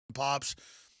pops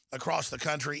across the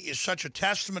country is such a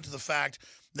testament to the fact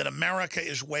that America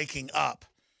is waking up.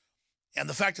 And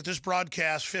the fact that this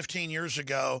broadcast 15 years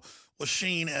ago was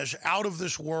seen as out of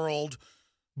this world,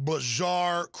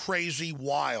 bizarre, crazy,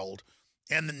 wild.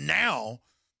 And now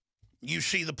you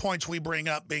see the points we bring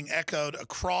up being echoed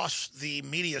across the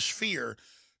media sphere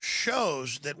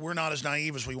shows that we're not as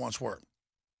naive as we once were.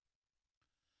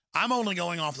 I'm only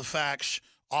going off the facts,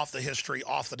 off the history,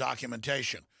 off the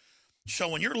documentation. So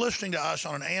when you're listening to us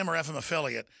on an AM or FM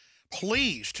affiliate,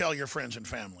 please tell your friends and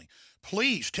family.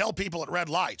 Please tell people at red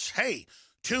lights, hey,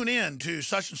 tune in to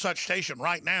such and such station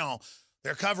right now.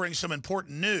 They're covering some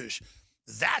important news.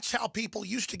 That's how people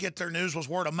used to get their news, was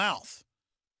word of mouth.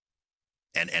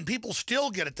 And people still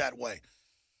get it that way.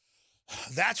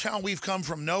 That's how we've come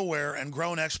from nowhere and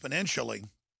grown exponentially,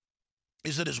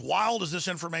 is that as wild as this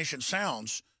information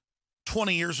sounds,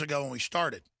 20 years ago when we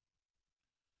started,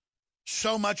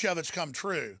 so much of it's come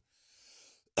true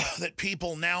that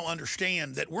people now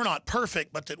understand that we're not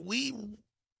perfect, but that we,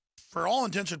 for all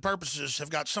intents and purposes, have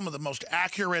got some of the most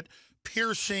accurate,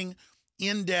 piercing,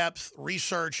 in-depth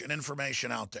research and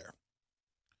information out there.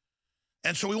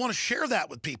 And so we want to share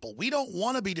that with people. We don't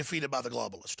want to be defeated by the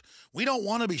globalist. We don't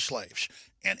want to be slaves.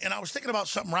 And I was thinking about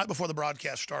something right before the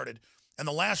broadcast started, and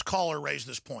the last caller raised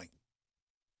this point.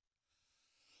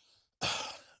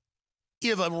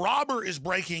 If a robber is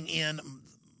breaking in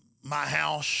my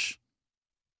house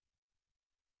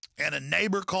and a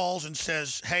neighbor calls and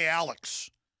says, hey, Alex,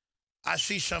 I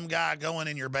see some guy going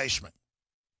in your basement.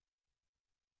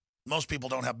 Most people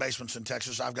don't have basements in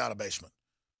Texas. I've got a basement.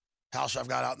 House I've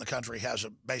got out in the country has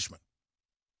a basement.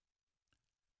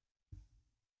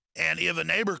 And if a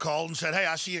neighbor called and said, hey,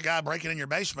 I see a guy breaking in your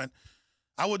basement,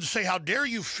 I wouldn't say, how dare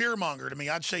you fearmonger to me.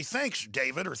 I'd say, thanks,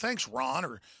 David, or thanks, Ron,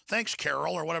 or thanks,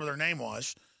 Carol, or whatever their name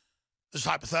was. This is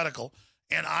hypothetical.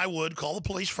 And I would call the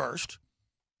police first.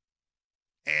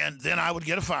 And then I would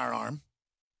get a firearm.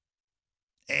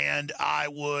 And I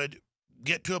would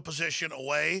get to a position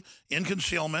away in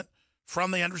concealment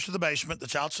from the entrance to the basement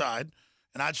that's outside.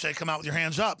 And I'd say, come out with your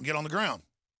hands up and get on the ground.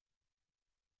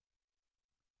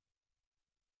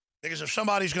 Because if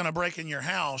somebody's going to break in your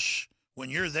house when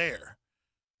you're there,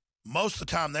 most of the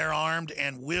time they're armed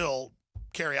and will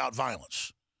carry out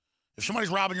violence. If somebody's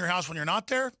robbing your house when you're not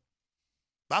there, if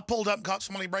I pulled up and caught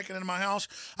somebody breaking into my house,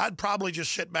 I'd probably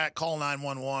just sit back, call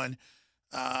 911,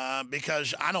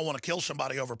 because I don't want to kill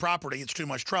somebody over property. It's too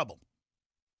much trouble.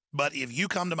 But if you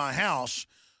come to my house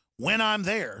when I'm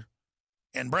there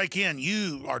and break in,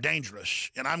 you are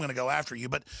dangerous, and I'm going to go after you.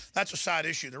 But that's a side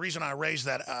issue. The reason I raised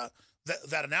that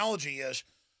that analogy is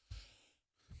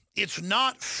it's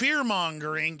not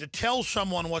fear-mongering to tell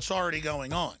someone what's already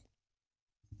going on.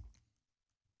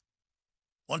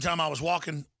 One time I was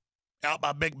walking out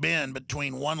by Big Bend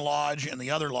between one lodge and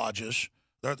the other lodges.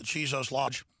 They're at the Chizos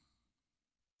Lodge.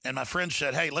 And my friend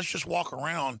said, hey, let's just walk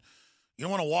around. You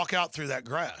don't want to walk out through that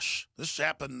grass. This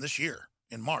happened this year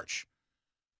in March.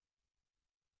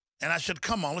 And I said,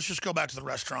 come on, let's just go back to the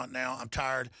restaurant now. I'm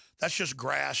tired. That's just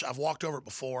grass. I've walked over it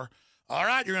before. All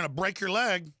right, you're going to break your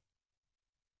leg.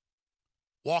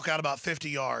 Walk out about 50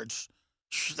 yards.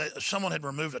 Someone had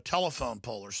removed a telephone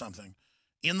pole or something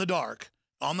in the dark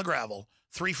on the gravel,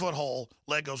 3-foot hole,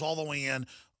 leg goes all the way in,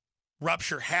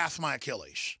 rupture half my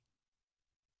Achilles.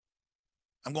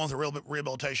 I'm going through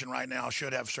rehabilitation right now. I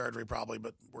should have surgery probably,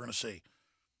 but we're going to see.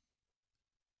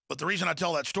 But the reason I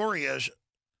tell that story is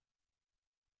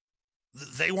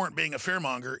they weren't being a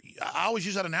fearmonger. I always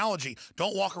use that analogy.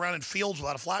 Don't walk around in fields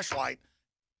without a flashlight.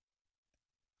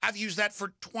 I've used that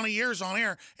for 20 years on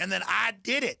air, and then I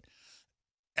did it.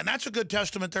 And that's a good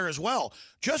testament there as well.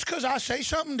 Just because I say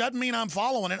something doesn't mean I'm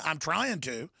following it. I'm trying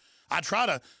to. I try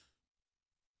to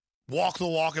walk the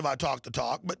walk if I talk the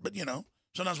talk, but you know,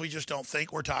 sometimes we just don't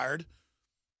think. We're tired.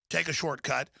 Take a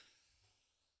shortcut.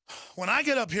 When I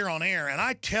get up here on air and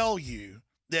I tell you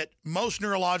that most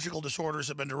neurological disorders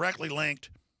have been directly linked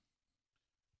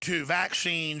to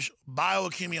vaccines,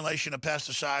 bioaccumulation of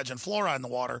pesticides, and fluoride in the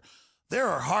water, there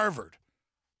are Harvard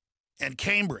and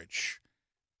Cambridge.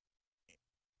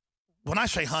 When I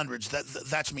say hundreds,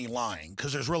 that's me lying,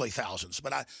 because there's really thousands.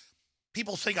 But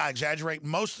people think I exaggerate.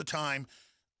 Most of the time,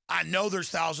 I know there's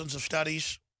thousands of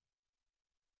studies,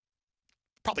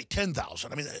 probably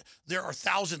 10,000. I mean, there are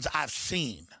thousands I've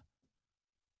seen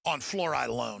on fluoride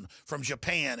alone from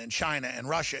Japan and China and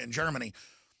Russia and Germany.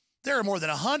 There are more than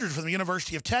 100 from the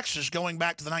University of Texas going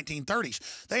back to the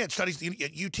 1930s. They had studies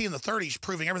at UT in the 30s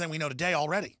proving everything we know today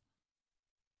already.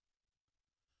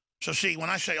 So see, when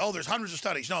I say, oh, there's hundreds of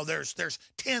studies, no, there's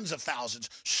tens of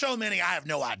thousands. So many, I have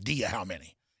no idea how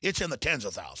many. It's in the tens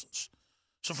of thousands.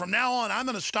 So from now on, I'm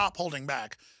going to stop holding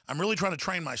back. I'm really trying to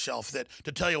train myself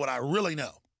to tell you what I really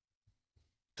know.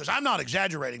 Because I'm not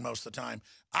exaggerating most of the time.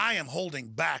 I am holding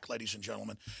back, ladies and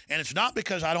gentlemen. And it's not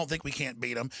because I don't think we can't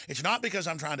beat them. It's not because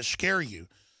I'm trying to scare you.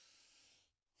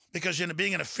 Because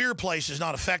being in a fear place is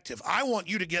not effective. I want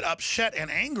you to get upset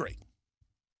and angry.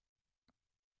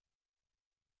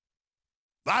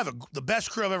 I have the best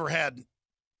crew I've ever had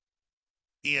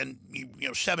in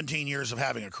 17 years of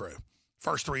having a crew.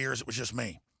 First 3 years, it was just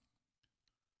me.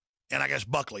 And I guess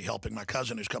Buckley helping, my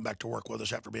cousin who's come back to work with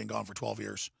us after being gone for 12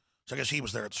 years. So I guess he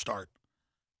was there at the start.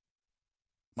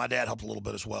 My dad helped a little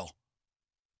bit as well.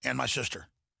 And my sister.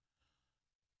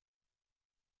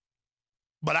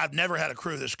 But I've never had a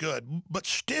crew this good. But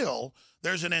still,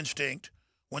 there's an instinct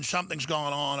when something's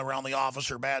gone on around the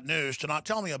office or bad news to not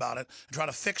tell me about it and try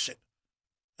to fix it.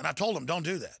 And I told them, don't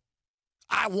do that.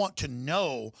 I want to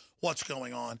know what's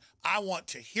going on. I want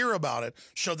to hear about it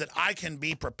so that I can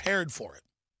be prepared for it.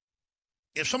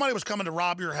 If somebody was coming to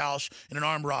rob your house in an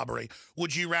armed robbery,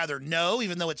 would you rather know,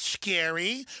 even though it's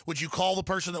scary? Would you call the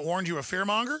person that warned you a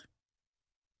fearmonger?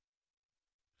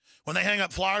 When they hang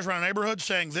up flyers around a neighborhood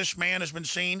saying this man has been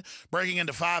seen breaking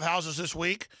into 5 houses this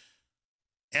week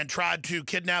and tried to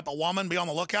kidnap a woman, be on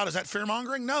the lookout, is that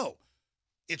fear-mongering? No.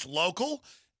 It's local.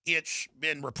 It's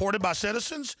been reported by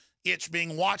citizens. It's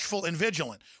being watchful and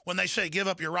vigilant. When they say give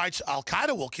up your rights,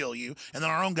 Al-Qaeda will kill you, and then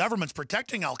our own government's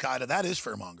protecting Al-Qaeda, that is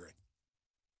fear-mongering.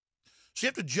 So you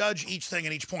have to judge each thing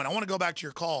at each point. I want to go back to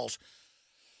your calls.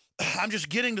 I'm just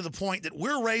getting to the point that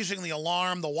we're raising the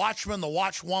alarm, the watchman, the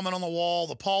watchwoman on the wall,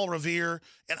 the Paul Revere,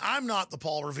 and I'm not the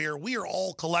Paul Revere. We are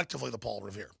all collectively the Paul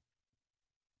Revere.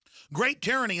 Great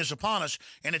tyranny is upon us,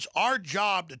 and it's our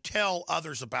job to tell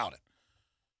others about it.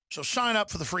 So sign up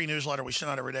for the free newsletter we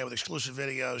send out every day with exclusive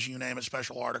videos, you name it,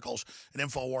 special articles at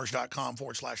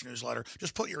Infowars.com/newsletter.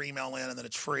 Just put your email in, and then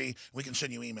it's free. We can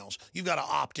send you emails. You've got to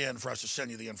opt in for us to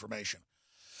send you the information.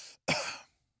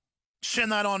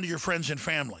 Send that on to your friends and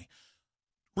family.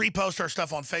 Repost our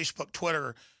stuff on Facebook,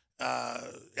 Twitter,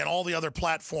 and all the other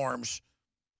platforms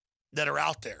that are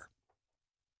out there.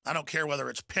 I don't care whether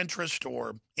it's Pinterest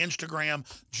or Instagram.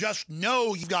 Just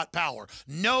know you've got power.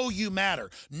 Know you matter.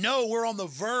 Know we're on the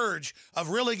verge of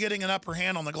really getting an upper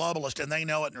hand on the globalists, and they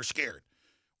know it and are scared.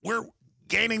 We're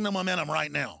gaining the momentum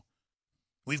right now.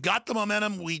 We've got the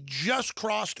momentum. We just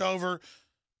crossed over,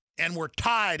 and we're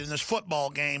tied in this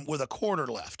football game with a quarter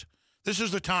left. This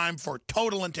is the time for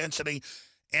total intensity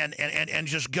and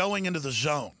just going into the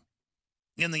zone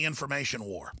in the information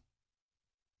war.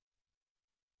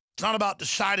 It's not about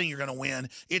deciding you're going to win.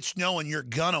 It's knowing you're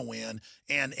going to win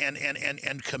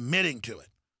and committing to it.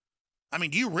 I mean,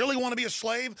 do you really want to be a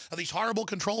slave of these horrible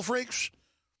control freaks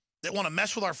that want to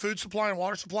mess with our food supply and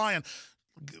water supply and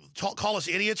call us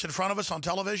idiots in front of us on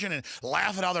television and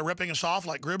laugh at how they're ripping us off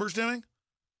like Gruber's doing?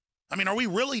 I mean, are we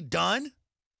really done?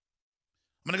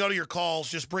 I'm going to go to your calls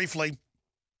just briefly.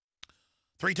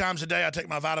 3 times a day, I take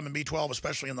my vitamin B12,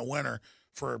 especially in the winter,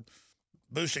 for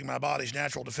boosting my body's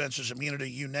natural defenses, immunity,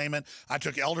 you name it. I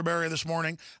took elderberry this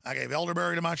morning. I gave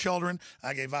elderberry to my children.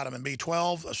 I gave vitamin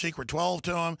B12, a secret 12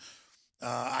 to them.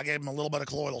 I gave them a little bit of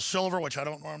colloidal silver, which I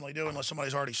don't normally do unless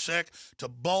somebody's already sick, to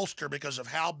bolster because of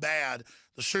how bad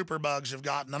the superbugs have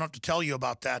gotten. I don't have to tell you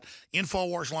about that.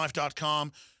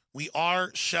 Infowarslife.com. We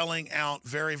are selling out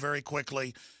very, very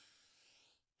quickly.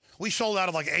 We sold out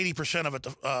of like 80% of it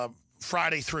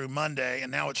Friday through Monday,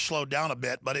 and now it's slowed down a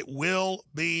bit, but it will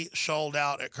be sold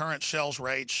out at current sales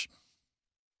rates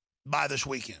by this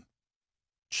weekend.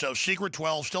 So Secret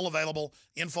 12 still available,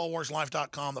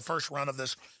 Infowarslife.com, the first run of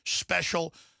this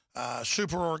special,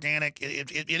 super organic.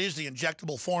 It is the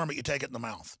injectable form, but you take it in the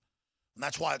mouth. And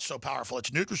that's why it's so powerful. It's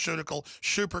nutraceutical,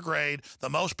 super grade, the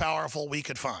most powerful we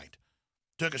could find.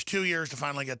 Took us 2 years to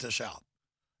finally get this out.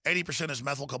 80% is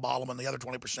methylcobalamin. The other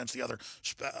 20% is the other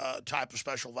type of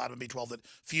special vitamin B12 that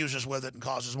fuses with it and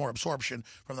causes more absorption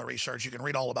from the research. You can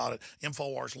read all about it,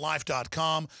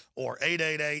 Infowarslife.com or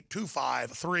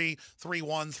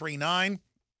 888-253-3139.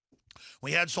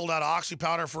 We had sold out of Oxy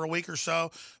Powder for a week or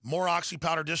so. More Oxy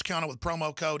Powder discounted with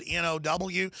promo code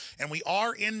NOW. And we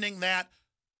are ending that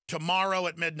tomorrow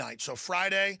at midnight. So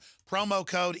Friday, promo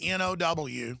code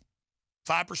NOW.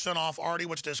 5% off, already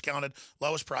what's discounted,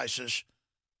 lowest prices.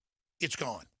 It's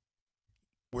gone.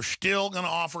 We're still going to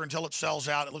offer until it sells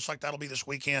out. It looks like that'll be this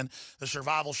weekend. The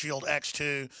Survival Shield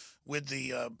X2 with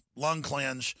the lung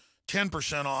cleanse,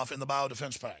 10% off in the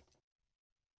Biodefense Pack.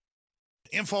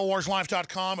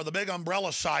 Infowarslife.com or the big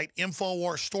umbrella site,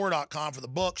 Infowarsstore.com for the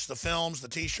books, the films, the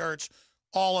T-shirts,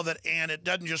 all of it, and it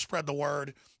doesn't just spread the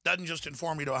word, doesn't just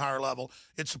inform you to a higher level.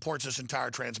 It supports this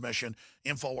entire transmission.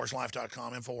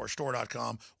 InfoWarsLife.com,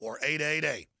 InfoWarsStore.com, or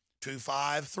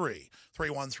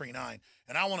 888-253-3139.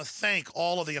 And I want to thank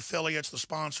all of the affiliates, the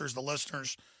sponsors, the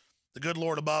listeners, the good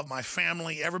Lord above, my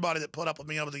family, everybody that put up with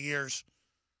me over the years,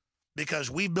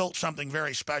 because we built something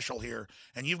very special here,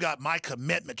 and you've got my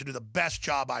commitment to do the best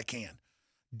job I can.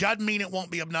 Doesn't mean it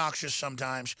won't be obnoxious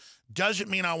sometimes. Doesn't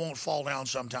mean I won't fall down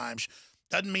sometimes.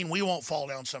 Doesn't mean we won't fall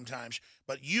down sometimes.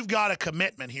 But you've got a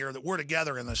commitment here that we're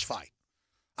together in this fight.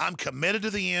 I'm committed to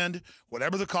the end.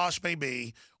 Whatever the cost may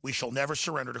be, we shall never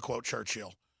surrender, to quote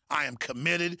Churchill. I am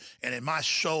committed, and in my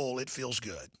soul, it feels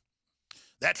good.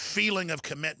 That feeling of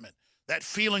commitment, that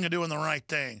feeling of doing the right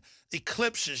thing,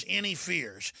 eclipses any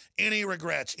fears, any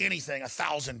regrets, anything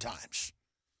 1,000 times.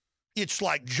 It's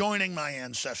like joining my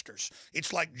ancestors.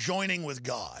 It's like joining with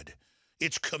God.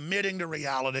 It's committing to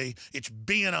reality. It's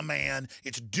being a man.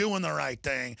 It's doing the right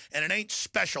thing. And it ain't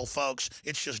special, folks.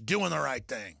 It's just doing the right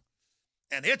thing.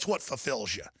 And it's what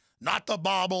fulfills you. Not the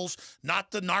baubles,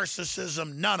 not the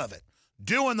narcissism, none of it.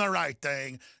 Doing the right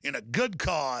thing in a good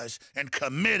cause and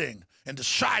committing and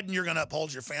deciding you're going to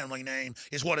uphold your family name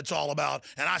is what it's all about.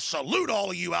 And I salute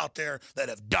all of you out there that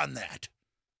have done that.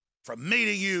 From me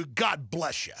to you, God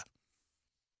bless you.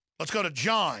 Let's go to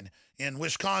John in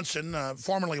Wisconsin,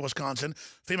 formerly Wisconsin,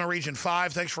 FEMA Region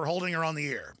 5. Thanks for holding her on the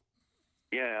air.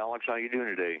 Yeah, Alex, how you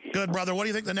doing today? Good, brother. What do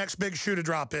you think the next big shoe to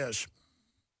drop is?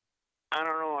 I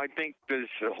don't know. I think this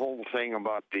whole thing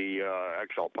about the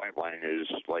XL pipeline is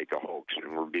like a hoax,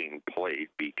 and we're being played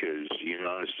because you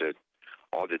notice that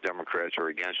all the Democrats are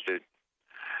against it,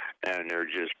 and they're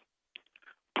just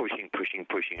pushing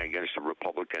against the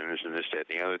Republicans and this, that,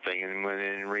 and the other thing. And when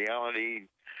in reality,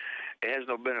 it has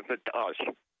no benefit to us.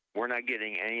 We're not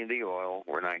getting any of the oil.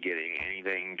 We're not getting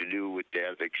anything to do with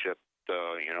that except,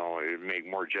 it make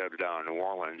more jobs down in New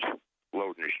Orleans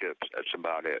loading the ships. That's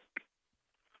about it.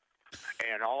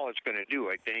 And all it's going to do,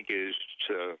 I think, is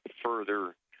to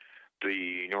further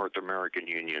the North American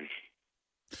Union.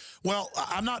 Well,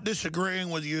 I'm not disagreeing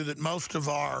with you that most of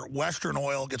our Western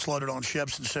oil gets loaded on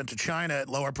ships and sent to China at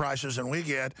lower prices than we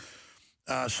get.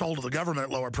 Sold to the government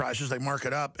at lower prices. They mark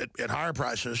it up at higher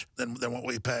prices than what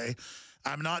we pay.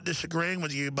 I'm not disagreeing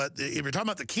with you, but if you're talking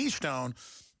about the Keystone,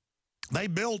 they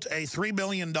built a $3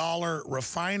 billion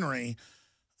refinery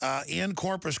in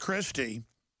Corpus Christi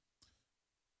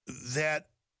that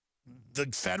the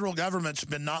federal government's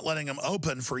been not letting them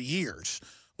open for years.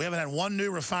 We haven't had one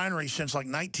new refinery since like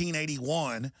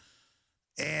 1981,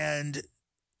 and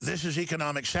this is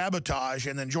economic sabotage.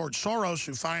 And then George Soros,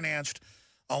 who financed,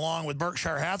 along with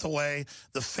Berkshire Hathaway,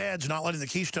 the feds not letting the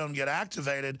Keystone get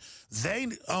activated, they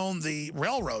own the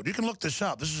railroad. You can look this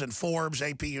up. This is in Forbes,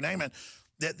 AP, you name it,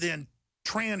 that then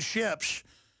transships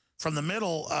from the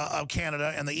middle of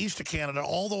Canada and the east of Canada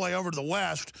all the way over to the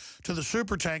west to the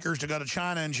super tankers to go to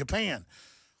China and Japan.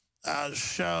 I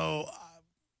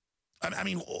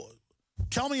mean,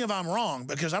 tell me if I'm wrong,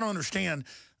 because I don't understand.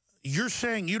 You're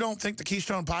saying you don't think the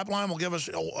Keystone Pipeline will give us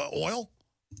oil?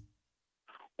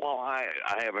 Well, I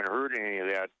haven't heard any of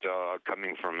that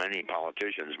coming from any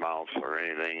politician's mouth or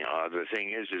anything. The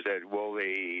thing is that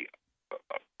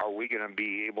are we going to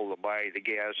be able to buy the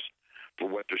gas for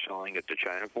what they're selling it to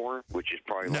China for, which is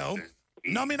probably no.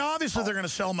 I mean, obviously they're going to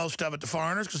sell most of it to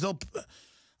foreigners because they'll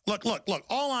look.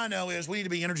 All I know is we need to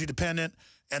be energy dependent,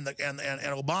 and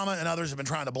Obama and others have been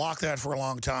trying to block that for a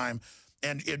long time.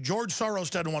 And if George Soros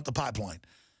doesn't want the pipeline,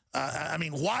 I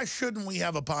mean, why shouldn't we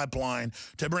have a pipeline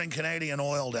to bring Canadian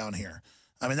oil down here?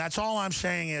 I mean, that's all I'm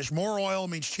saying is more oil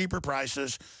means cheaper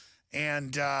prices.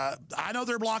 And I know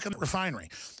they're blocking the refinery.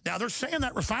 Now, they're saying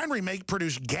that refinery may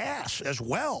produce gas as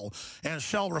well and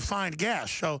sell refined gas.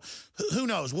 So who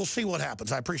knows? We'll see what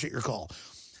happens. I appreciate your call.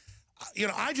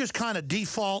 I just kind of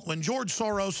default when George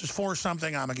Soros is for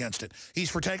something, I'm against it. He's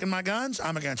for taking my guns,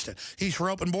 I'm against it. He's for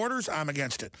open borders, I'm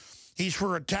against it. He's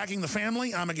for attacking the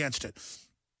family, I'm against it.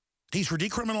 He's for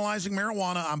decriminalizing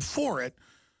marijuana, I'm for it.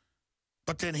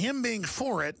 But then him being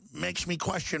for it makes me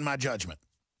question my judgment.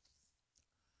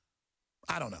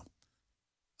 I don't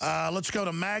know. Let's go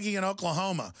to Maggie in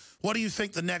Oklahoma. What do you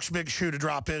think the next big shoe to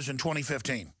drop is in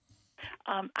 2015?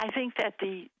 I think that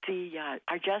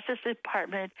our Justice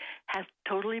Department has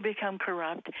totally become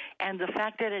corrupt, and the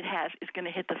fact that it has is going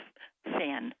to hit the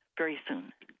fan very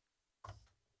soon.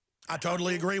 I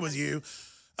totally agree with you.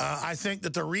 I think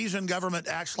that the reason government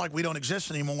acts like we don't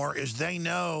exist anymore is they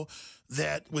know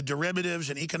that with derivatives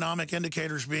and economic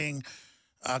indicators being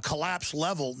collapse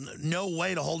level, no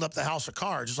way to hold up the house of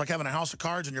cards. It's like having a house of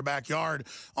cards in your backyard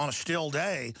on a still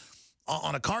day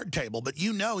on a card table. But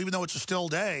even though it's a still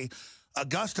day, a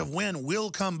gust of wind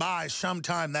will come by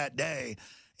sometime that day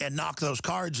and knock those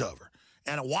cards over.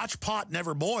 And a watch pot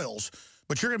never boils,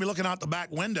 but you're going to be looking out the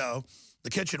back window, the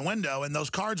kitchen window, and those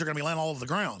cards are going to be laying all over the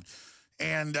ground.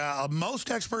 And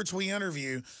most experts we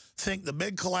interview think the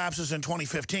big collapse is in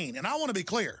 2015. And I want to be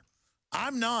clear.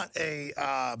 I'm not a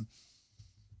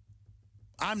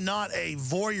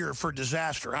voyeur for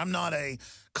disaster. I'm not a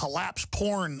collapse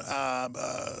porn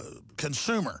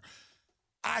consumer.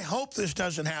 I hope this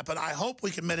doesn't happen. I hope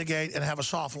we can mitigate and have a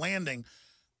soft landing.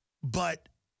 But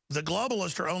the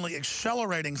globalists are only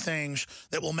accelerating things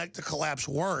that will make the collapse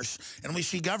worse. And we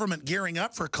see government gearing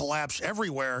up for collapse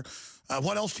everywhere.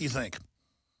 What else do you think?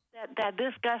 That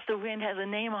this gust of wind has a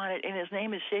name on it, and his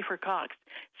name is Schaefer Cox.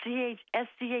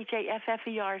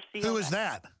 Schaffercox. Who is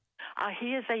that?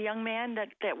 He is a young man that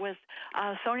was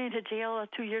thrown into jail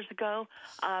 2 years ago.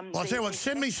 Well, I'll tell you what,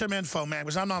 send me some info, man,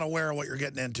 because I'm not aware of what you're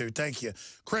getting into. Thank you.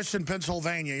 Chris in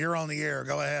Pennsylvania, you're on the air.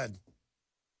 Go ahead.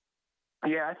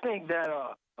 Yeah, I think that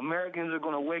Americans are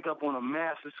going to wake up on a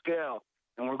massive scale,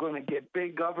 and we're going to get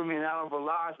big government out of our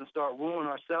lives and start ruling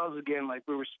ourselves again like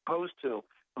we were supposed to.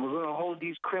 And we're going to hold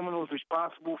these criminals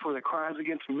responsible for their crimes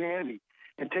against humanity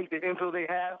and take the info they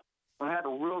have on how the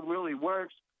world really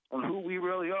works, on who we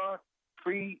really are,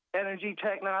 free energy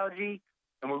technology,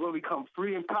 and we're going to become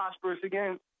free and prosperous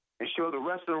again and show the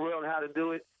rest of the world how to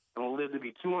do it, and we'll live to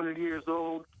be 200 years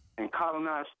old and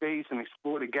colonize space and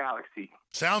explore the galaxy.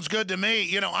 Sounds good to me.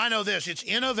 You know, I know this. It's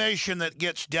innovation that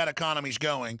gets dead economies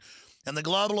going. And the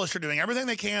globalists are doing everything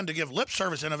they can to give lip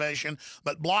service innovation,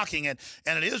 but blocking it.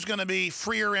 And it is going to be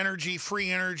freer energy,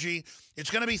 free energy. It's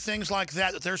going to be things like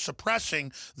that that they're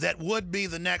suppressing that would be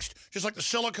the next, just like the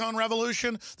silicone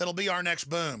revolution, that'll be our next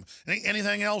boom.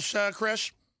 Anything else,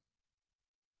 Chris?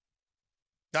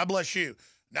 God bless you.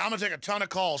 Now I'm going to take a ton of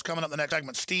calls coming up in the next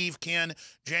segment. Steve, Ken,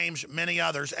 James, many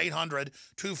others,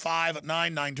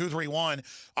 800-259-9231.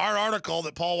 Our article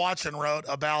that Paul Watson wrote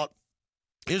about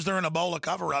is there an Ebola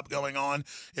cover-up going on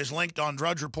is linked on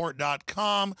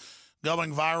drudgereport.com,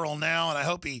 going viral now, and I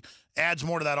hope he adds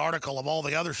more to that article of all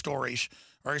the other stories,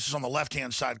 or this is on the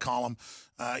left-hand side column,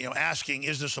 asking,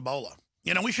 is this Ebola?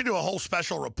 You know, we should do a whole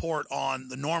special report on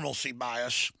the normalcy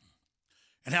bias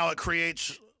and how it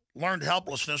creates learned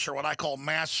helplessness, or what I call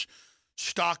mass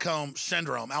Stockholm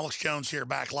syndrome. Alex Jones here,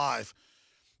 back live.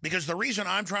 Because the reason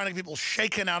I'm trying to get people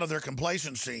shaken out of their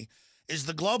complacency is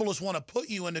the globalists want to put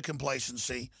you into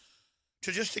complacency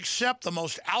to just accept the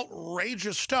most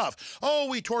outrageous stuff. Oh,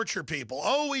 we torture people.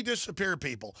 Oh, we disappear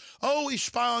people. Oh, we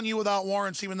spy on you without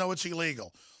warrants even though it's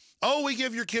illegal. Oh, we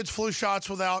give your kids flu shots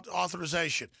without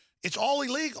authorization. It's all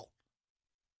illegal.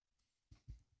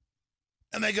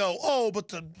 And they go, oh, but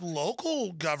the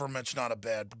local government's not a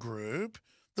bad group.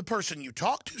 The person you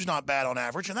talk to is not bad on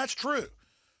average, and that's true.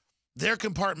 They're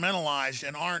compartmentalized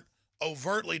and aren't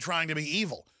overtly trying to be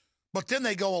evil. But then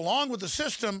they go along with the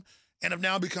system and have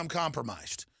now become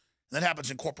compromised. And that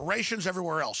happens in corporations,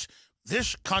 everywhere else.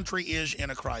 This country is in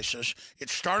a crisis.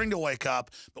 It's starting to wake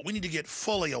up, but we need to get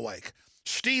fully awake.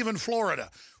 Steve in Florida,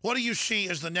 what do you see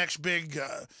as the next big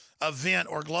event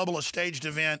or globalist staged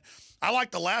event? I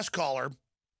like the last caller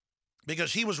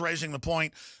because he was raising the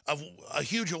point of a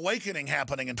huge awakening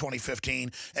happening in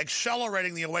 2015,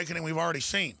 accelerating the awakening we've already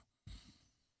seen.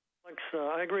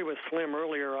 I agree with Slim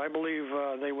earlier. I believe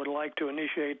they would like to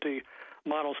initiate the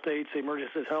model states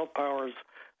Emergency Health Powers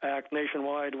Act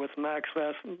nationwide with mass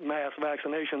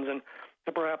vaccinations and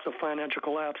perhaps a financial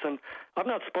collapse. And I've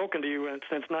not spoken to you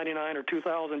since 99 or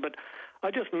 2000, but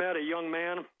I just met a young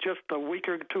man just a week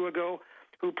or two ago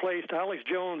who placed Alex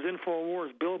Jones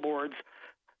InfoWars billboards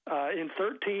in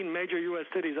 13 major U.S.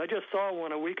 cities. I just saw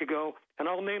one a week ago, and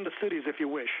I'll name the cities if you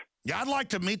wish. Yeah, I'd like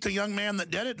to meet the young man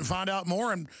that did it and find out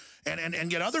more and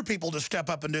get other people to step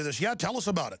up and do this. Yeah, tell us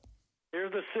about it.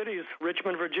 Here's the cities: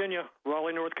 Richmond, Virginia;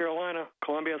 Raleigh, North Carolina;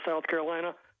 Columbia, South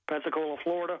Carolina; Pensacola,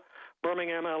 Florida;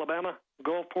 Birmingham, Alabama;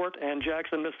 Gulfport and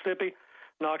Jackson, Mississippi;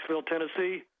 Knoxville,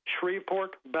 Tennessee;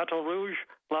 Shreveport, Baton Rouge,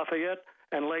 Lafayette,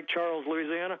 and Lake Charles,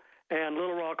 Louisiana; and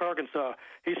Little Rock, Arkansas.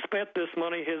 He spent this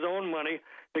money, his own money,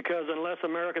 because unless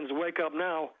Americans wake up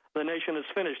now, the nation is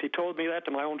finished. He told me that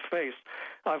to my own face.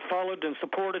 I've followed and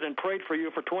supported and prayed for you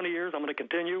for 20 years. I'm going to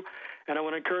continue, and I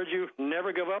want to encourage you,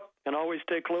 never give up and always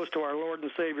stay close to our Lord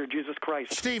and Savior, Jesus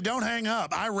Christ. Steve, don't hang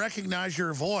up. I recognize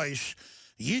your voice.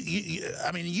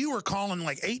 You were calling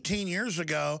like 18 years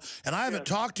ago, and I haven't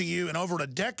talked to you in over a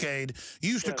decade.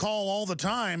 You used to call all the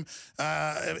time.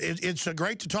 It's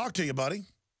great to talk to you, buddy.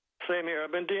 Same here.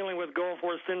 I've been dealing with Gulf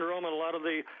War syndrome, and a lot of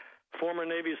the former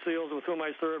Navy SEALs with whom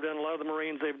I served and a lot of the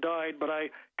Marines, they've died, but I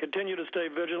continue to stay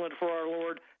vigilant for our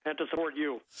Lord and to support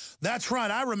you. That's right.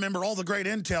 I remember all the great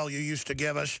intel you used to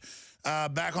give us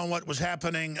back on what was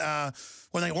happening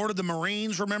when they ordered the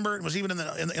Marines, remember? It was even in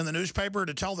the newspaper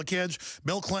to tell the kids,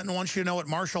 Bill Clinton wants you to know what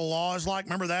martial law is like.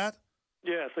 Remember that?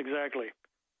 Yes, exactly.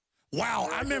 Wow,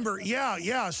 I remember.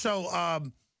 Yeah. So I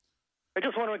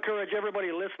just want to encourage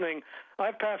everybody listening.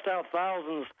 I've passed out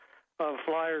thousands of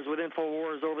flyers with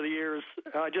InfoWars over the years.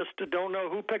 I just don't know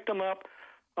who picked them up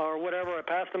or whatever. I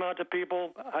passed them out to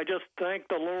people. I just thank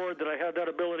the Lord that I had that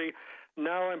ability.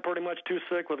 Now I'm pretty much too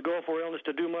sick with Gulf War illness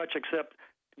to do much except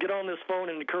get on this phone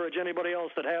and encourage anybody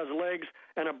else that has legs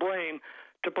and a brain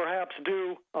to perhaps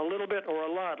do a little bit or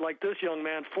a lot, like this young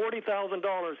man.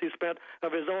 $40,000 he spent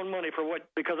of his own money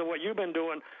because of what you've been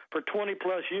doing for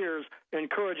 20-plus years,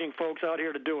 encouraging folks out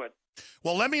here to do it.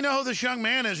 Well, let me know who this young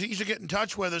man is. He needs to get in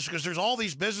touch with us because there's all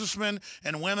these businessmen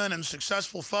and women and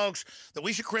successful folks that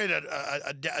we should create a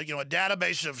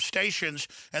database of stations,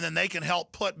 and then they can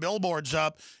help put billboards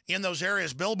up in those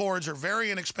areas. Billboards are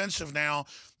very inexpensive now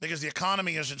because the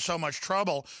economy is in so much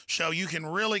trouble. So you can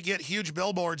really get huge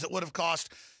billboards that would have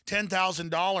cost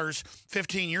 $10,000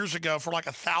 15 years ago for like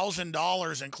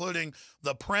 $1,000, including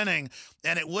the printing.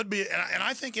 And it would be, and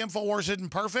I think InfoWars isn't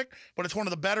perfect, but it's one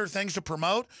of the better things to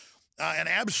promote. And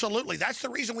absolutely, that's the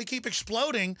reason we keep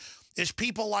exploding is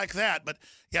people like that. But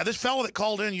yeah, this fellow that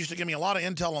called in used to give me a lot of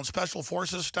intel on special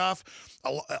forces stuff.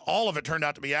 All of it turned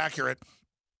out to be accurate.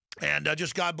 And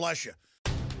just God bless you.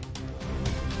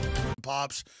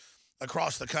 Pops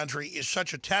across the country is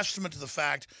such a testament to the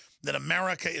fact that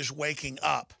America is waking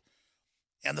up.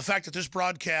 And the fact that this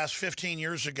broadcast 15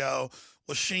 years ago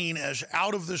was seen as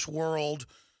out of this world,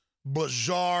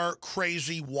 bizarre,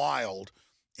 crazy, wild.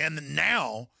 And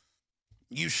now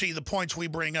you see the points we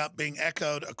bring up being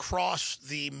echoed across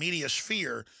the media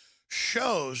sphere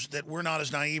shows that we're not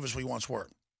as naive as we once were.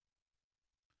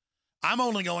 I'm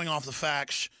only going off the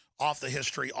facts, off the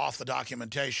history, off the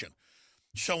documentation.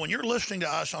 So when you're listening to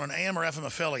us on an AM or FM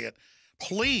affiliate,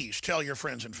 please tell your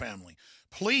friends and family.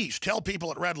 Please tell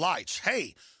people at red lights,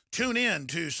 hey, tune in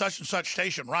to such and such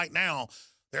station right now.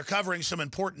 They're covering some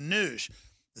important news.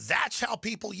 That's how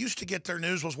people used to get their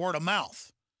news, was word of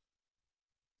mouth.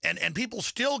 And people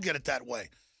still get it that way.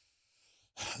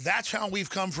 That's how we've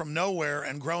come from nowhere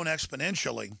and grown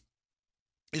exponentially,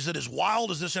 is that as wild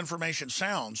as this information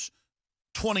sounds,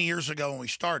 20 years ago when we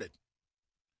started,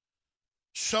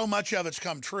 so much of it's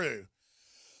come true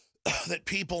that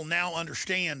people now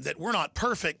understand that we're not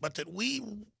perfect, but that we,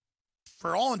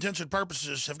 for all intents and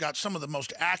purposes, have got some of the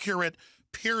most accurate,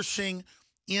 piercing,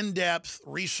 in-depth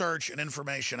research and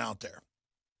information out there.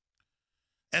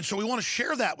 And so we want to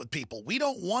share that with people. We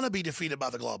don't want to be defeated by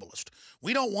the globalist.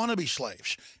 We don't want to be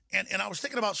slaves. And I was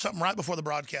thinking about something right before the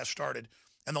broadcast started,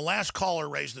 and the last caller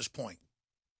raised this point.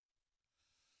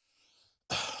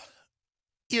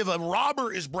 If a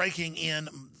robber is breaking in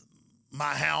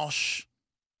my house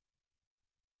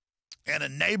and a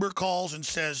neighbor calls and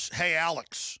says, hey,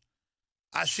 Alex,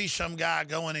 I see some guy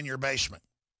going in your basement.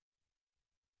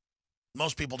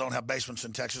 Most people don't have basements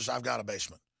in Texas. I've got a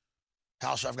basement.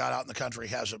 House I've got out in the country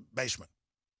has a basement.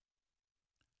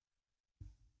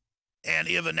 And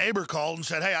if a neighbor called and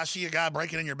said, hey, I see a guy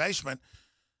breaking in your basement,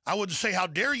 I wouldn't say, how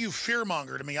dare you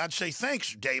fearmonger to me. I'd say,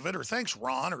 thanks, David, or thanks,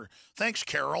 Ron, or thanks,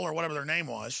 Carol, or whatever their name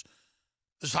was.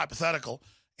 This is hypothetical.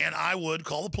 And I would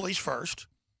call the police first.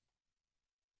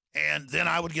 And then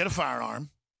I would get a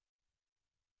firearm.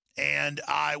 And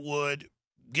I would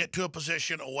get to a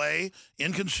position away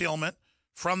in concealment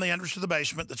from the entrance to the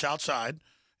basement that's outside.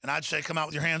 And I'd say, come out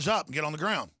with your hands up and get on the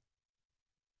ground.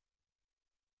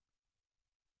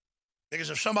 Because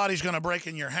if somebody's going to break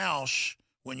in your house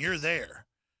when you're there,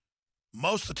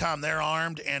 most of the time they're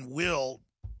armed and will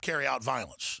carry out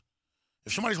violence.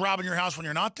 If somebody's robbing your house when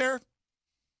you're not there, if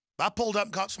I pulled up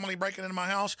and caught somebody breaking into my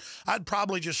house, I'd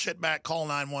probably just sit back, call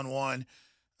 911,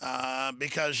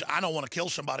 because I don't want to kill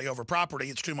somebody over property.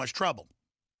 It's too much trouble.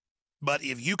 But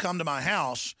if you come to my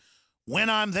house when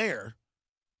I'm there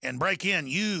and break in,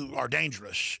 you are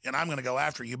dangerous, and I'm going to go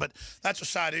after you. But that's a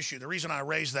side issue. The reason I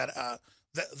raised that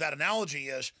that analogy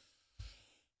is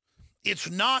it's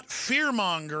not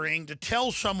fear-mongering to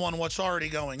tell someone what's already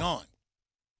going on.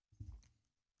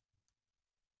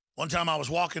 One time I was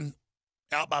walking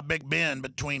out by Big Bend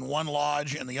between one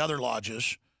lodge and the other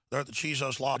lodges. They're at the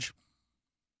Chizos Lodge.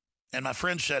 And my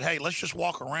friend said, hey, let's just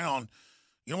walk around.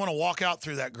 You don't want to walk out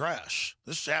through that grass.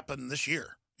 This happened this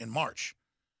year in March.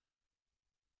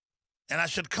 And I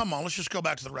said, come on, let's just go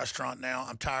back to the restaurant now.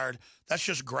 I'm tired. That's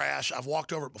just grass. I've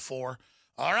walked over it before.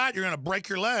 All right, you're going to break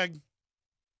your leg.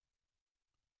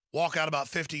 Walk out about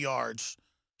 50 yards.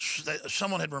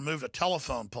 Someone had removed a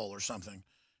telephone pole or something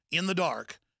in the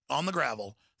dark on the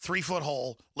gravel, 3-foot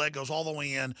hole, leg goes all the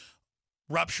way in,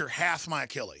 rupture half my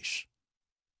Achilles.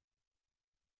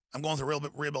 I'm going through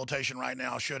rehabilitation right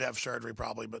now. I should have surgery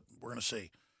probably, but we're going to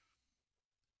see.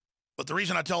 But the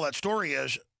reason I tell that story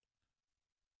is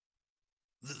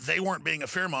they weren't being a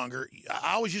fearmonger.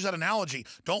 I always use that analogy.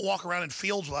 Don't walk around in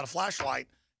fields without a flashlight.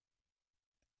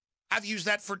 I've used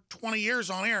that for 20 years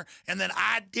on air, and then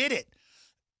I did it.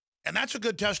 And that's a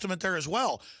good testament there as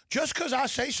well. Just because I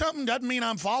say something doesn't mean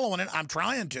I'm following it. I'm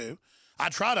trying to. I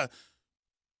try to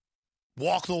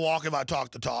walk the walk if I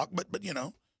talk the talk, but you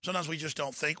know, sometimes we just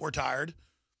don't think. We're tired.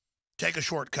 Take a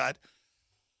shortcut.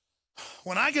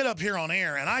 When I get up here on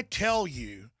air and I tell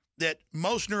you that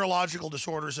most neurological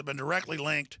disorders have been directly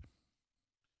linked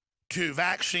to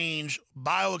vaccines,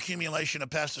 bioaccumulation of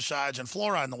pesticides, and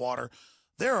fluoride in the water,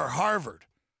 there are Harvard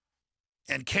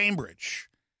and Cambridge.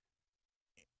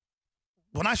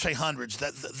 When I say hundreds,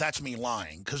 that's me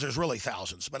lying, because there's really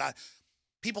thousands. But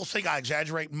people think I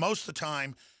exaggerate. Most of the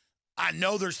time, I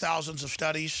know there's thousands of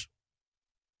studies,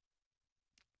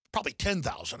 probably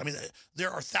 10,000. I mean,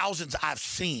 there are thousands I've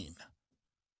seen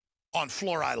on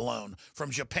fluoride alone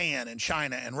from Japan and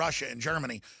China and Russia and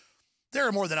Germany. There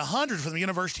are more than 100 from the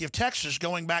University of Texas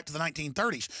going back to the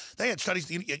 1930s. They had studies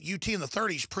at UT in the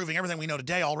 30s proving everything we know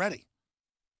today already.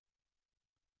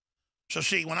 So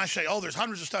see, when I say, oh, there's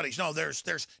hundreds of studies, no,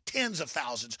 there's tens of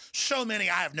thousands. So many,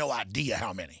 I have no idea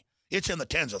how many. It's in the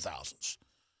tens of thousands.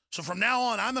 So from now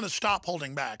on, I'm going to stop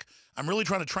holding back. I'm really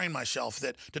trying to train myself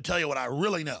to tell you what I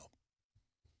really know.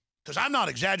 Because I'm not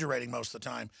exaggerating most of the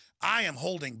time. I am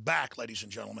holding back, ladies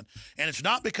and gentlemen. And it's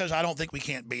not because I don't think we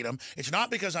can't beat them. It's not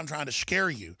because I'm trying to scare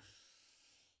you.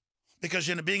 Because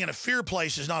being in a fear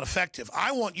place is not effective.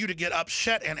 I want you to get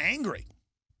upset and angry.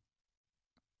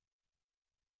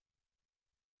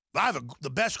 I have the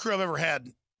best crew I've ever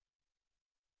had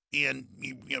in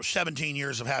 17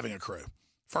 years of having a crew.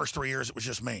 First 3 years, it was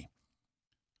just me.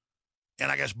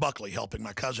 And I guess Buckley helping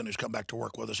my cousin who's come back to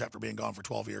work with us after being gone for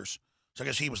 12 years. So I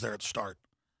guess he was there at the start.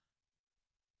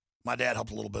 My dad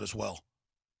helped a little bit as well.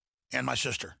 And my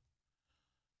sister.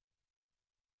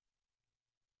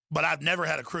 But I've never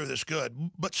had a crew this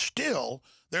good. But still,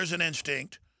 there's an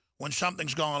instinct when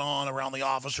something's going on around the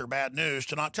office or bad news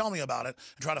to not tell me about it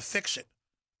and try to fix it.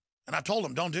 And I told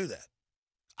him, don't do that.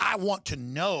 I want to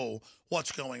know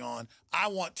what's going on. I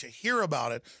want to hear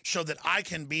about it so that I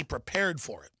can be prepared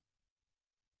for it.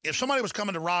 If somebody was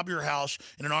coming to rob your house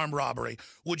in an armed robbery,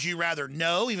 would you rather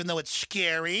know, even though it's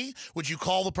scary? Would you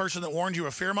call the person that warned you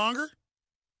a fearmonger?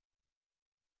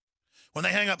 When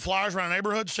they hang up flyers around a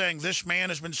neighborhood saying this man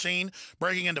has been seen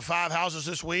breaking into 5 houses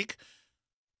this week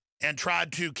and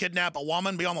tried to kidnap a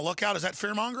woman, be on the lookout, is that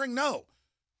fearmongering? No.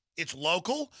 It's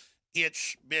local.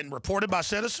 It's been reported by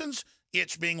citizens.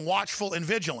 It's being watchful and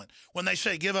vigilant. When they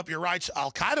say give up your rights,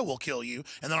 Al-Qaeda will kill you,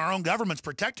 and then our own government's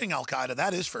protecting Al-Qaeda,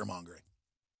 that is fearmongering.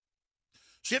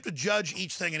 So you have to judge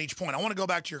each thing at each point. I want to go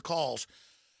back to your calls.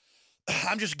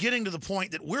 I'm just getting to the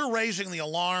point that we're raising the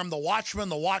alarm, the watchman,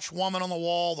 the watchwoman on the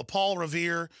wall, the Paul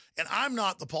Revere, and I'm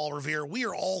not the Paul Revere. We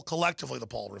are all collectively the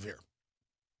Paul Revere.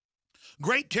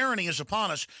 Great tyranny is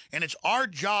upon us, and it's our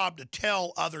job to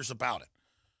tell others about it.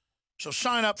 So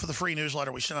sign up for the free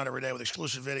newsletter we send out every day with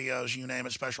exclusive videos, you name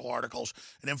it, special articles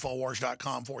at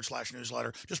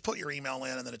Infowars.com/newsletter. Just put your email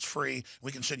in and then it's free.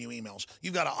 We can send you emails.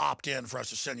 You've got to opt in for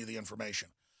us to send you the information.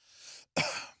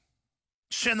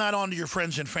 Send that on to your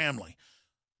friends and family.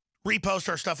 Repost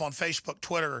our stuff on Facebook,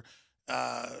 Twitter,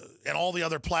 and all the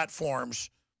other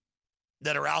platforms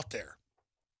that are out there.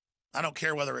 I don't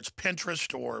care whether it's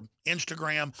Pinterest or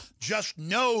Instagram. Just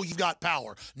know you've got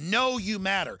power. Know you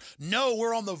matter. Know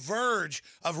we're on the verge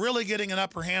of really getting an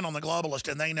upper hand on the globalists,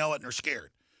 and they know it and are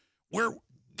scared. We're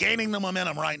gaining the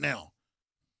momentum right now.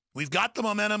 We've got the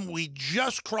momentum. We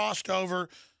just crossed over,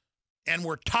 and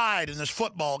we're tied in this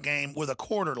football game with a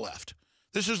quarter left.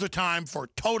 This is the time for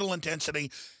total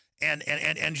intensity and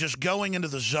just going into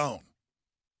the zone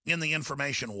in the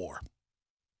information war.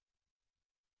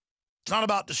 It's not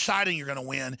about deciding you're going to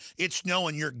win. It's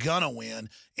knowing you're going to win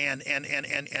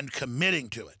and committing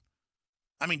to it.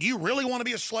 I mean, do you really want to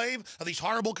be a slave of these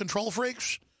horrible control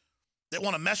freaks that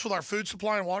want to mess with our food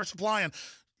supply and water supply and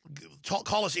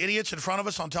call us idiots in front of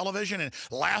us on television and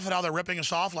laugh at how they're ripping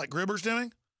us off like Gruber's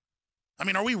doing? I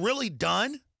mean, are we really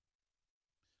done?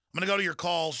 I'm going to go to your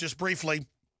calls just briefly.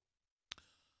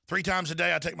 3 times a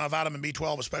day, I take my vitamin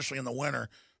B12, especially in the winter,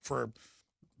 for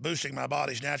boosting my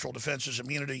body's natural defenses,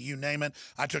 immunity, you name it.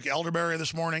 I took elderberry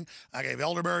this morning. I gave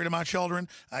elderberry to my children.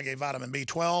 I gave vitamin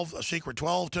B12, a secret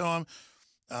 12 to them.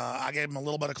 I gave them a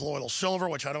little bit of colloidal silver,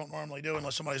 which I don't normally do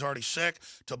unless somebody's already sick,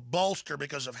 to bolster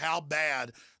because of how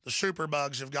bad the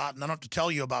superbugs have gotten. I don't have to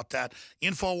tell you about that.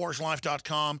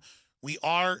 InfoWarsLife.com. We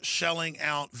are selling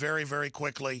out very, very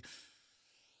quickly.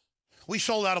 We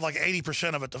sold out of like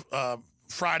 80% of it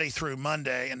Friday through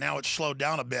Monday, and now it's slowed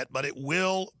down a bit, but it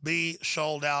will be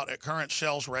sold out at current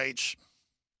sales rates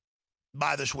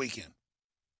by this weekend.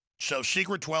 So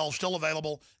Secret 12 still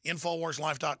available,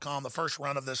 InfoWarsLife.com, the first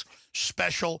run of this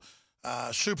special,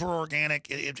 super organic.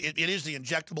 It is the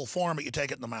injectable form, but you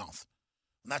take it in the mouth.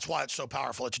 And that's why it's so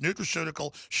powerful. It's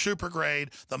nutraceutical, super grade,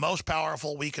 the most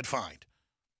powerful we could find.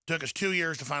 Took us 2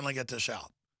 years to finally get this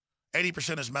out.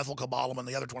 80% is methylcobalamin.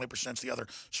 The other 20% is the other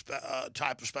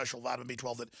type of special vitamin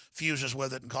B12 that fuses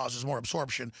with it and causes more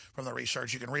absorption from the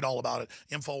research. You can read all about it,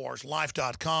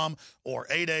 InfoWarsLife.com or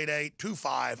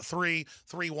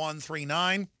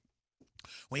 888-253-3139.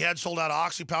 We had sold out of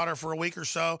Oxy Powder for a week or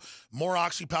so. More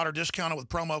Oxy Powder discounted with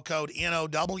promo code NOW.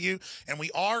 And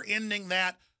we are ending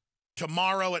that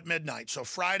tomorrow at midnight. So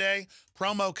Friday,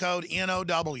 promo code NOW,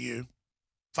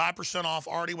 5% off,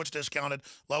 already what's discounted,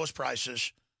 lowest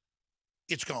prices.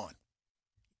 It's gone.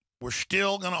 We're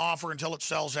still going to offer until it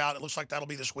sells out. It looks like that'll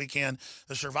be this weekend.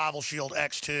 The Survival Shield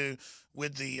X2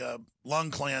 with the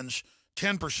lung cleanse,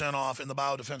 10% off in the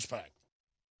biodefense pack.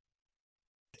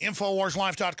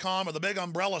 InfoWarsLife.com or the big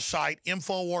umbrella site,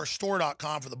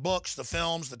 InfoWarsStore.com for the books, the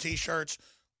films, the T-shirts,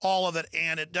 all of it.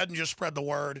 And it doesn't just spread the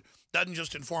word, doesn't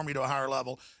just inform you to a higher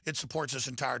level. It supports this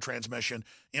entire transmission.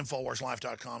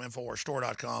 InfoWarsLife.com,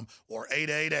 InfoWarsStore.com, or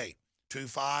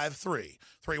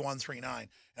 888-253-3139.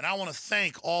 And I want to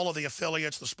thank all of the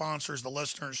affiliates, the sponsors, the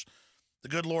listeners, the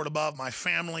good Lord above, my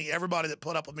family, everybody that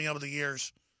put up with me over the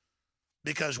years,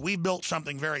 because we built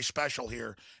something very special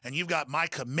here, and you've got my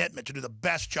commitment to do the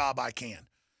best job I can.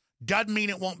 Doesn't mean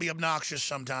it won't be obnoxious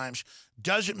sometimes.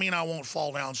 Doesn't mean I won't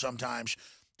fall down sometimes.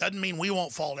 Doesn't mean we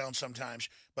won't fall down sometimes.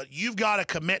 But you've got a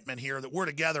commitment here that we're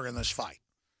together in this fight.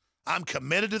 I'm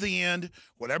committed to the end.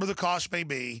 Whatever the cost may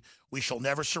be, we shall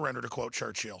never surrender, to quote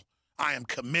Churchill. I am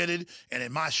committed, and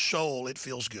in my soul, it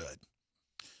feels good.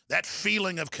 That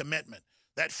feeling of commitment,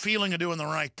 that feeling of doing the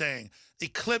right thing,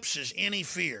 eclipses any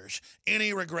fears,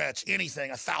 any regrets,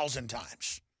 anything 1,000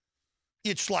 times.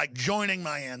 It's like joining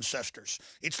my ancestors.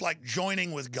 It's like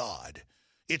joining with God.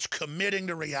 It's committing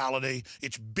to reality.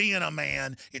 It's being a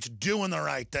man. It's doing the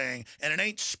right thing. And it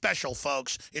ain't special,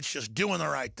 folks. It's just doing the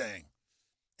right thing.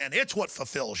 And it's what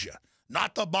fulfills you.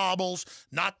 Not the baubles,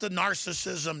 not the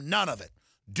narcissism, none of it.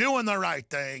 Doing the right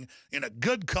thing in a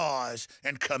good cause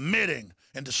and committing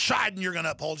and deciding you're going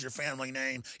to uphold your family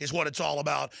name is what it's all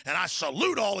about. And I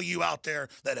salute all of you out there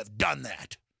that have done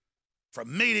that.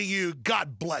 From me to you,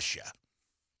 God bless you.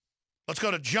 Let's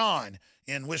go to John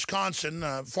in Wisconsin,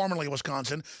 formerly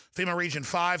Wisconsin, FEMA Region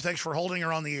 5. Thanks for holding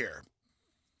her on the air.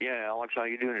 Yeah, Alex, how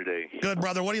you doing today? Good,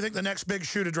 brother. What do you think the next big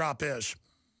shoe to drop is?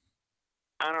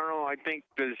 I don't know. I think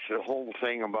this whole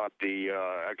thing about the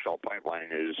XL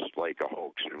pipeline is like a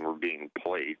hoax, and we're being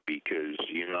played, because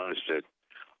you notice that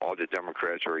all the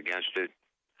Democrats are against it,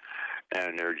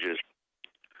 and they're just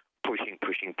pushing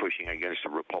against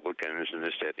the Republicans and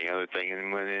this, that, and the other thing.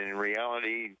 And when in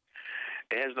reality,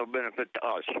 it has no benefit to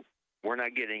us. We're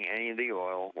not getting any of the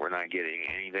oil. We're not getting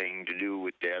anything to do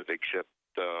with that except,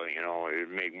 it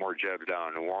make more jobs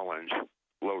down in New Orleans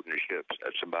loading the ships.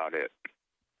 That's about it.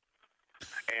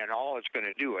 And all it's going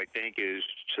to do, I think, is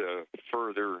to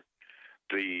further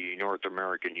the North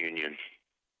American Union.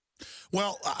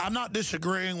 Well, I'm not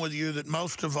disagreeing with you that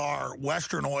most of our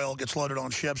Western oil gets loaded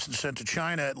on ships and sent to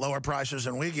China at lower prices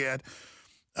than we get,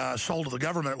 sold to the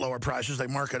government at lower prices. They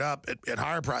mark it up at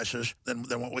higher prices than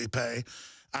what we pay.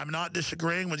 I'm not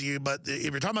disagreeing with you, but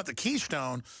if you're talking about the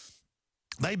Keystone,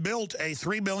 they built a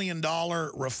 $3 billion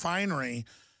refinery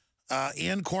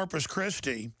in Corpus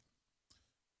Christi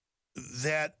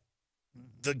that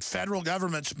the federal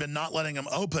government's been not letting them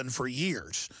open for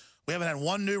years. We haven't had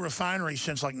one new refinery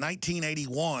since like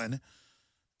 1981,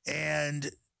 and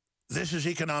this is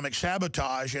economic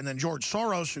sabotage. And then George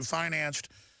Soros, who financed,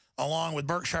 along with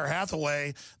Berkshire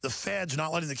Hathaway, the feds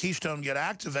not letting the Keystone get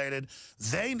activated,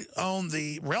 they own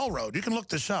the railroad. You can look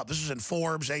this up. This is in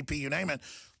Forbes, AP, you name it,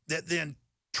 that then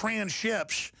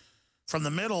transships from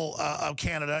the middle of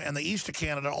Canada and the east of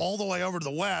Canada all the way over to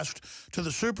the west to the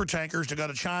super tankers to go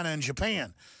to China and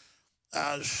Japan.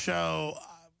 So,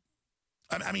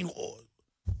 I mean,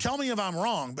 tell me if I'm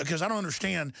wrong, because I don't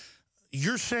understand.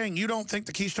 You're saying you don't think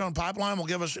the Keystone Pipeline will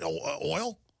give us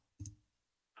oil?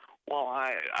 Well,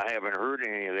 I haven't heard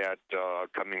any of that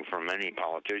coming from any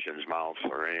politician's mouth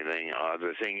or anything.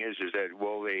 The thing is that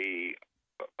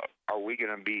are we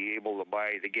going to be able to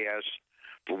buy the gas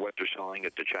for what they're selling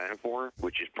it to China for,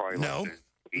 which is probably no.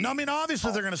 I mean,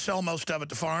 obviously they're going to sell most of it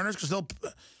to foreigners, because they'll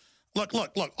look.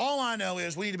 All I know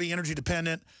is we need to be energy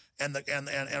dependent, and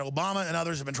Obama and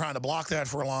others have been trying to block that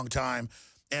for a long time.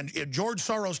 And if George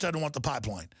Soros doesn't want the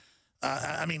pipeline,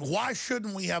 I mean, why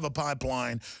shouldn't we have a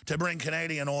pipeline to bring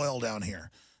Canadian oil down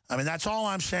here? I mean, that's all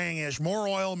I'm saying is more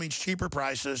oil means cheaper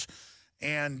prices.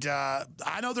 And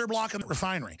I know they're blocking the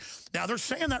refinery. Now, they're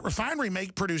saying that refinery may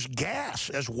produce gas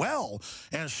as well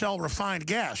and sell refined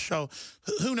gas. So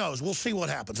who knows? We'll see what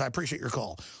happens. I appreciate your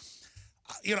call.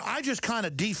 You know, I just kind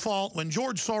of default when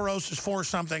George Soros is for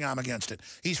something, I'm against it.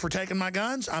 He's for taking my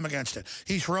guns, I'm against it.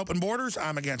 He's for open borders,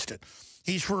 I'm against it.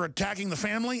 He's for attacking the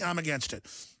family, I'm against it.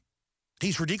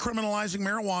 He's for decriminalizing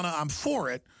marijuana, I'm for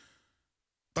it.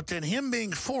 But then him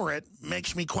being for it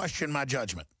makes me question my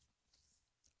judgment.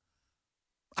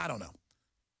 I don't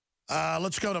know.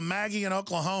 Let's go to Maggie in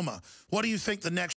Oklahoma. What do you think the next